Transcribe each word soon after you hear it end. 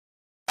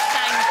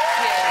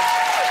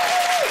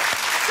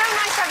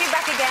have you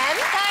back again.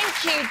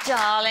 Thank you,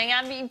 darling.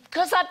 I mean,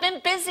 because I've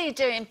been busy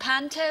doing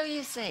panto,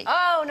 you see.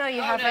 Oh, no,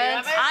 you haven't.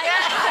 Yes,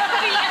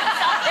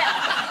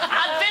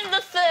 I've been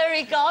the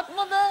furry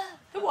godmother.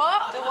 The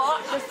what? The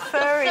what? The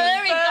furry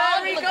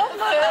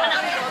godmother.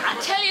 I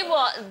tell you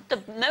what, the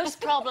most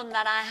problem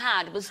that I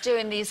had was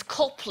doing these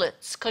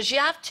couplets, because you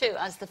have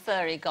to as the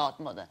furry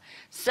godmother.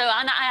 So,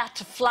 and I had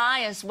to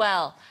fly as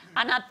well.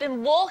 And I've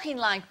been walking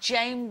like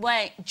John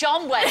Wayne.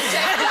 John Wayne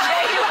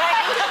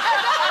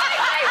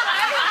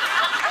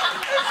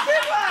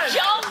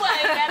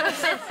ever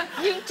since.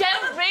 You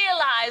don't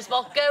realise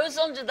what goes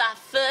under that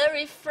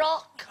furry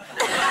frock.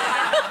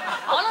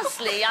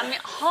 Honestly, I'm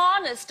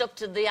harnessed up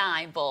to the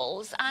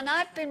eyeballs, and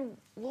I've been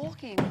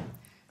walking.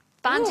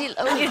 Bandy.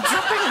 Oh, you're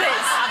dropping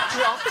bits. I've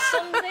dropped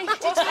something.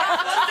 What's the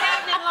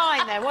opening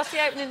line then? What's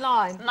the opening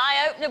line?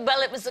 My opening,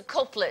 well, it was a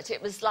couplet.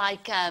 It was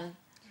like,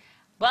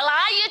 well,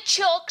 are you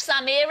chucks?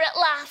 I'm here at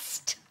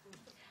last.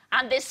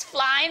 And this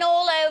flying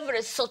all over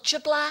is such a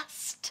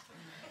blast.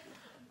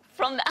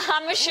 From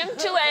Amersham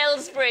to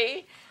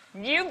Aylesbury,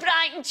 New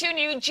Brighton to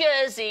New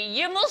Jersey,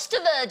 you must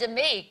have heard of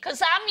me,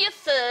 'cause I'm your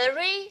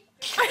furry.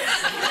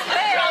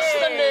 Across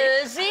the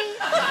Mersey.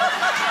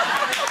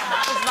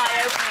 That was my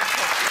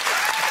opening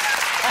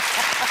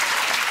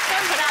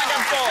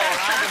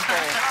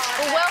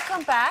Well,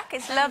 welcome back.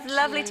 It's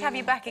lovely to have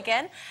you back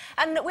again.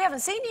 And we haven't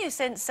seen you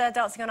since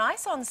Dancing on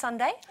Ice on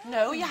Sunday.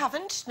 No, you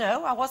haven't.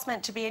 No, I was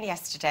meant to be in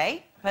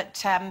yesterday,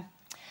 but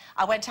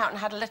I went out and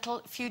had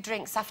a few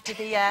drinks after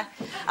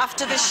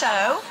the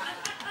show.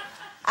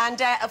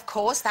 And, of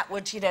course, that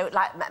would, you know,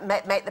 like,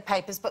 make the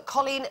papers. But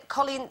Colleen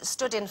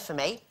stood in for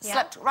me,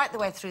 slept right the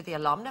way through the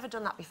alarm. Never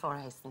done that before,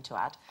 I hasten to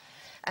add.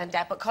 And,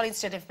 but Colleen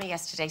stood in for me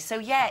yesterday. So,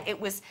 yeah, it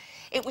was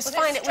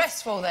fine. It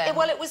stressful then?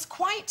 Well, it was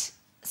quite...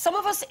 Some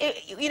of us,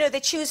 you know, they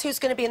choose who's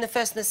going to be in the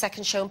first and the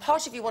second show, and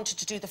part of you wanted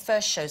to do the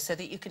first show so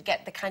that you could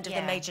get the kind of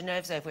the major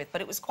nerves over with.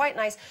 But it was quite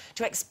nice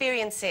to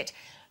experience it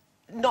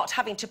not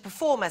having to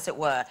perform, as it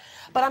were.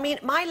 But, I mean,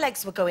 my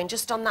legs were going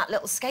just on that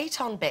little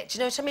skate-on bit, do you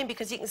know what I mean?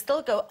 Because you can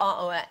still go,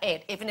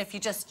 even if you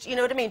just, you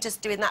know what I mean,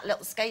 just doing that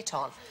little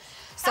skate-on.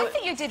 So I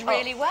think you did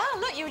really well.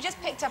 Look, you were just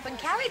picked up and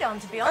carried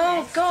on, to be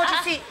honest. Oh, God, you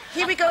see,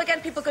 here we go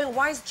again, people going,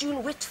 why is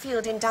June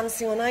Whitfield in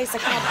Dancing on Ice? I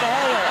can't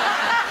bear it.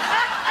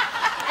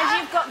 And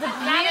you've got the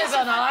beautiful...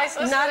 on Ice.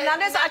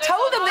 Nanas, I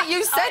told them that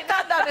you said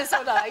that, Nanas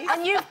on Ice.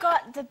 And you've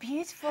got the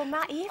beautiful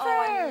Matt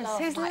Evers,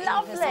 who's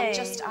lovely.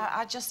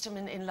 I just am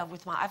in love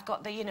with Matt. I've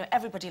got the, you know,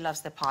 everybody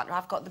loves their partner.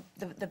 I've got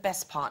the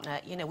best partner.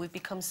 You know, we've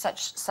become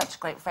such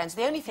great friends.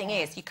 The only thing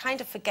is, you kind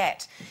of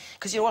forget,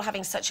 because you're all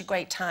having such a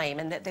great time,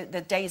 and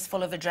the day is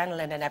full of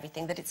adrenaline and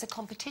everything, that it's a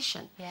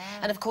competition. Yeah.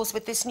 And, of course,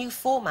 with this new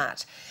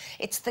format,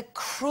 it's the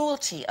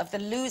cruelty of the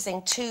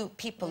losing two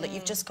people that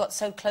you've just got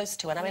so close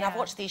to. And, I mean, I've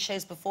watched these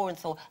shows before and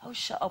thought, oh,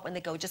 shut up, when they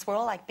go, we're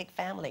all like big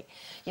family,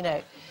 you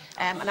know.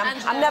 And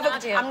I'm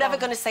never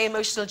going to say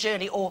emotional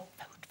journey or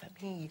vote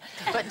for me.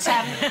 But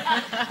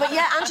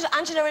yeah,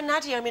 Angela and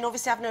Nadia, I mean,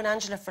 obviously I've known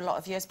Angela for a lot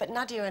of years, but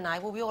Nadia and I,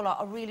 well, we all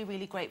are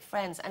really great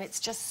friends, and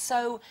it's just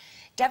so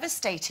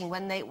devastating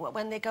when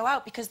they go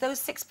out, because those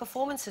 6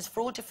 performances, for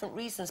all different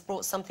reasons,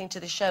 brought something to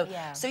the show.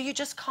 Yeah. So you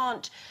just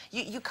can't,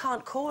 you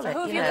can't call it. Who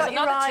have you you know? got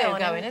your eye on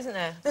going, isn't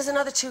there? There's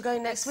another 2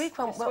 going next week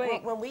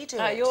when we do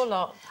it. Your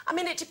lot. I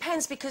mean, it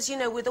depends, because, you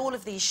know, with all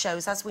of these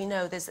shows, as we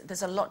know,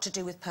 there's a lot to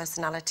do with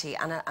personality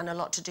and a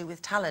lot to do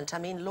with talent. I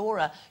mean,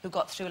 Laura, who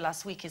got through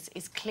last week,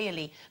 is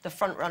clearly the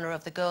front runner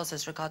of the girls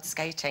as regards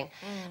skating.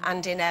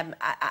 And in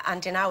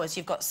ours,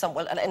 you've got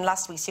in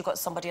last week's, you've got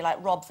somebody like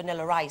Rob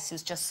Vanilla Rice,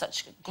 who's just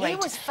such great. He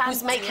was fantastic.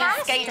 Who's making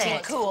skating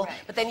cool.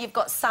 But then you've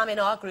got Sam in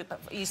our group,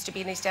 used to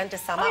be in EastEnders,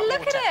 Sam Oh,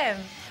 look at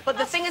him. But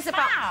the thing is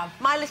about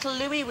my little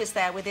Louis was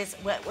there with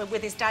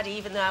his daddy,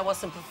 even though I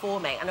wasn't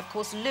performing. And of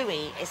course,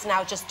 Louis is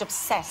now just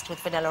obsessed with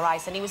Vanilla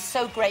Ice, and he was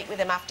so great with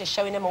him after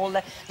showing him all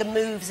the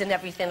moves and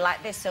everything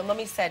like this. So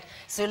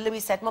Louis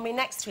said, Mummy,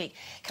 next week,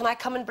 can I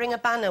come and bring a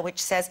banner which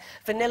says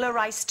Vanilla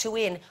Ice to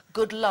win,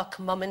 good luck,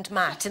 Mum and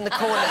Matt, in the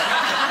corner?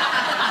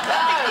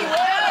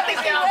 I think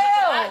he will.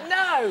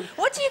 No.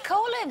 What do you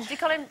call him? Do you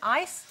call him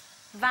Ice?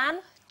 Van?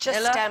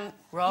 Just,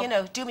 Rob? you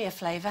know, do me a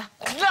favour.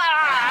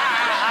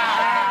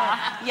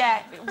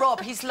 Yeah,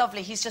 Rob, he's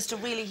lovely. He's a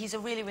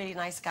really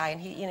nice guy,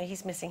 and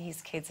he's missing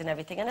his kids and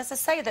everything. And as I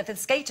say, that the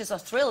skaters are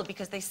thrilled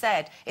because they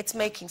said it's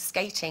making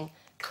skating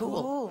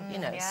cool. You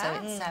know, so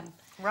it's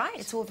right.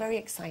 It's all very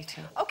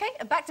exciting. OK,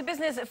 back to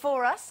business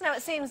for us. Now,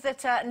 it seems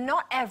that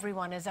not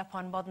everyone is up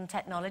on modern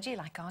technology,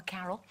 like our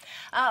Carol.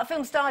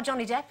 Film star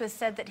Johnny Depp has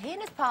said that he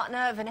and his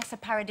partner, Vanessa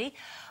Paradis,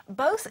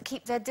 both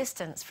keep their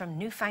distance from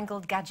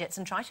newfangled gadgets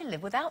and try to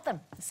live without them.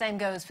 The same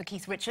goes for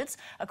Keith Richards,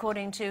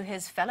 according to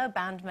his fellow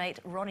bandmate,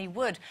 Ronnie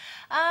Wood.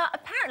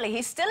 Apparently,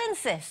 he still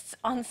insists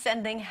on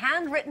sending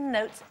handwritten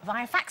notes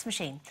via fax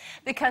machine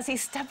because he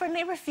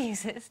stubbornly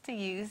refuses to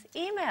use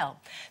email.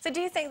 So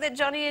do you think that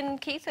Johnny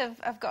and Keith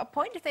have got a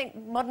point? Do you think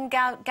modern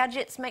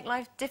gadgets make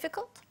life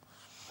difficult?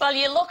 Well,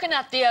 you're looking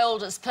at the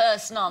oldest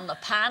person on the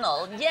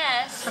panel.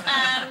 Yes,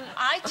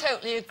 I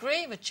totally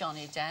agree with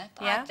Johnny Depp.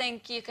 Yeah? I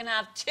think you can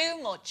have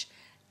too much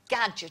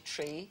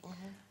gadgetry.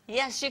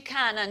 Yes, you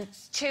can, and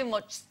too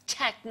much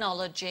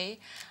technology.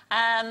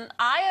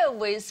 I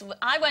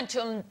went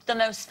to the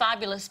most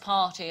fabulous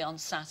party on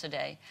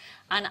Saturday,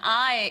 and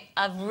I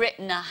have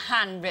written a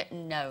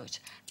handwritten note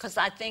because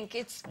I think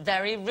it's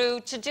very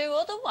rude to do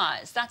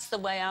otherwise. That's the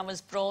way I was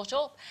brought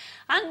up.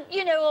 And,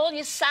 you know, all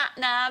your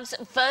sat-navs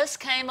first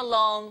came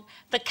along,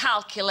 the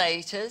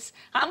calculators.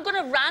 I'm going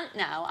to rant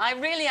now. I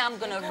really am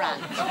going to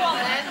rant. Go on,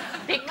 then.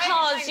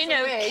 Because, you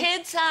know,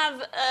 kids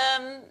have...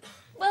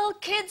 well,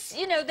 kids,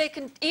 you know, they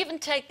can even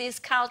take these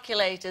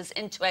calculators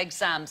into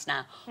exams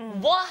now.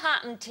 What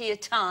happened to your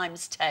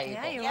times table?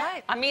 Yeah, you're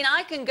right. I mean,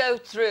 I can go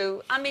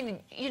through... I mean,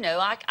 you know,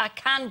 I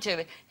can do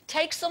it.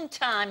 Take some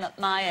time at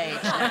my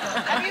age now.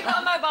 Have you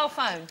got a mobile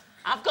phone?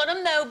 I've got a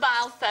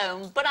mobile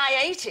phone, but I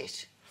ate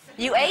it.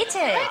 You ate it? Oh,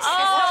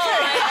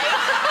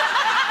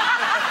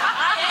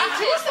 I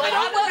ate it, but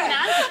I won't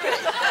answer it.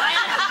 I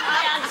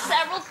had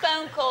several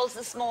phone calls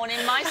this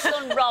morning. My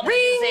son Robert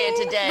is here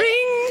today.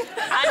 Ring!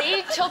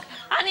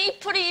 And he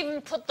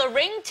even put the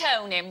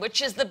ringtone in,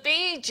 which is the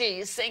Bee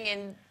Gees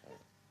singing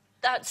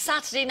that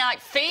Saturday Night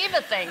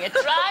Fever thing. It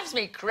drives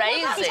me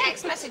crazy. What about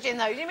text messaging,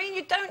 though? Do you mean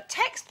you don't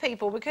text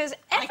people? Because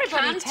everybody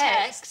I can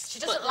texts. She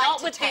doesn't but like not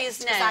to with text,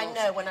 these 'cause nails. I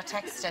know when I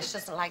text her, she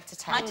doesn't like to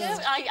text. I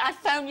don't. I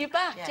phone you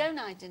back, Yeah. don't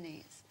I,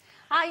 Denise?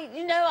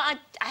 I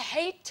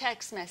hate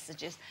text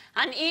messages.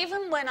 And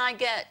even when I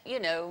get, you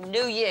know,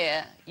 New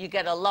Year, you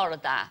get a lot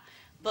of that.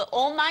 But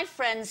all my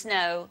friends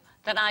know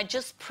that I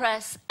just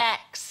press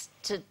X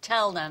to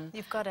tell them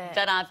You've got it.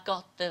 that I've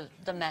got the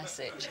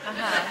message. No,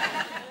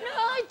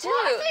 I do. Well,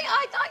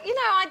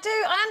 I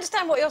think I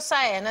understand what you're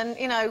saying, and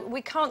you know,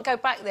 we can't go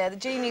back there. The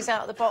genie's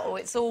out of the bottle.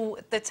 It's all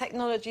the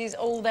technology's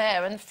all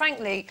there, and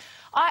frankly,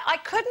 I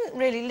couldn't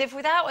really live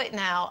without it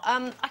now.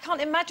 I can't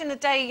imagine a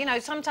day. You know,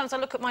 sometimes I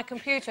look at my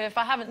computer if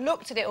I haven't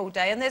looked at it all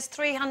day, and there's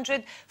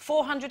 300,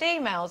 400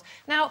 emails.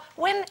 Now,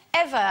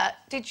 whenever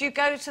did you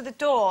go to the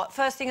door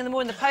first thing in the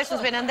morning? The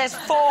postman's been, and there's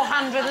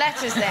 400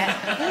 letters there.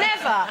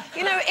 Never.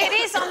 You know, it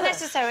is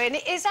unnecessary, and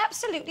it is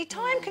absolutely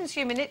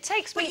time-consuming. It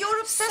takes me. But you're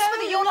obsessed so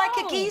with it. You're like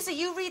a long. geezer.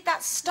 You read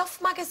that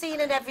Stuff magazine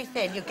and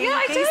everything. You're Yeah,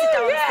 I do. geezer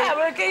dancing. Yeah,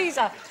 I'm a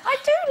geezer. I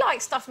do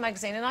like Stuff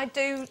magazine, and I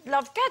do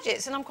love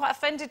gadgets, and I'm quite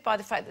offended by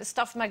the fact that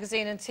Stuff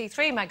magazine and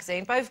T3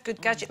 magazine, both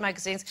good gadget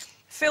magazines,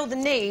 feel the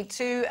need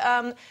to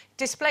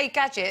display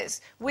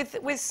gadgets with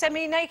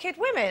semi-naked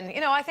women.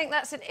 You know, I think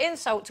that's an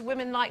insult to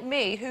women like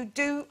me who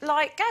do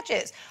like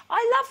gadgets. I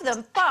love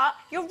them, but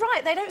you're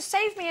right, they don't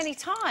save me any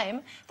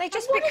time. They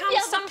just become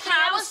something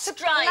else to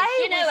play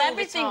You know, with all the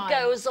everything time.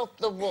 goes up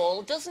the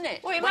wall, doesn't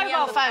it? Well, your when you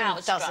mobile have a phone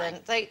power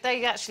doesn't. strike?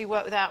 They actually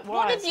work without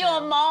wires. What if your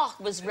now. Mark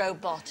was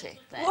robotic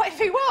then? What if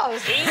he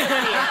was?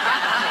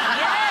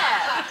 Yeah.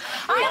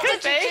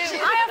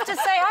 I have to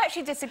say, I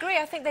actually disagree.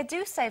 I think they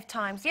do save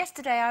times.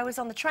 Yesterday, I was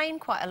on the train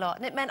quite a lot,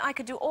 and it meant I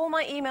could do all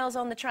my emails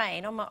on the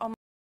train, on my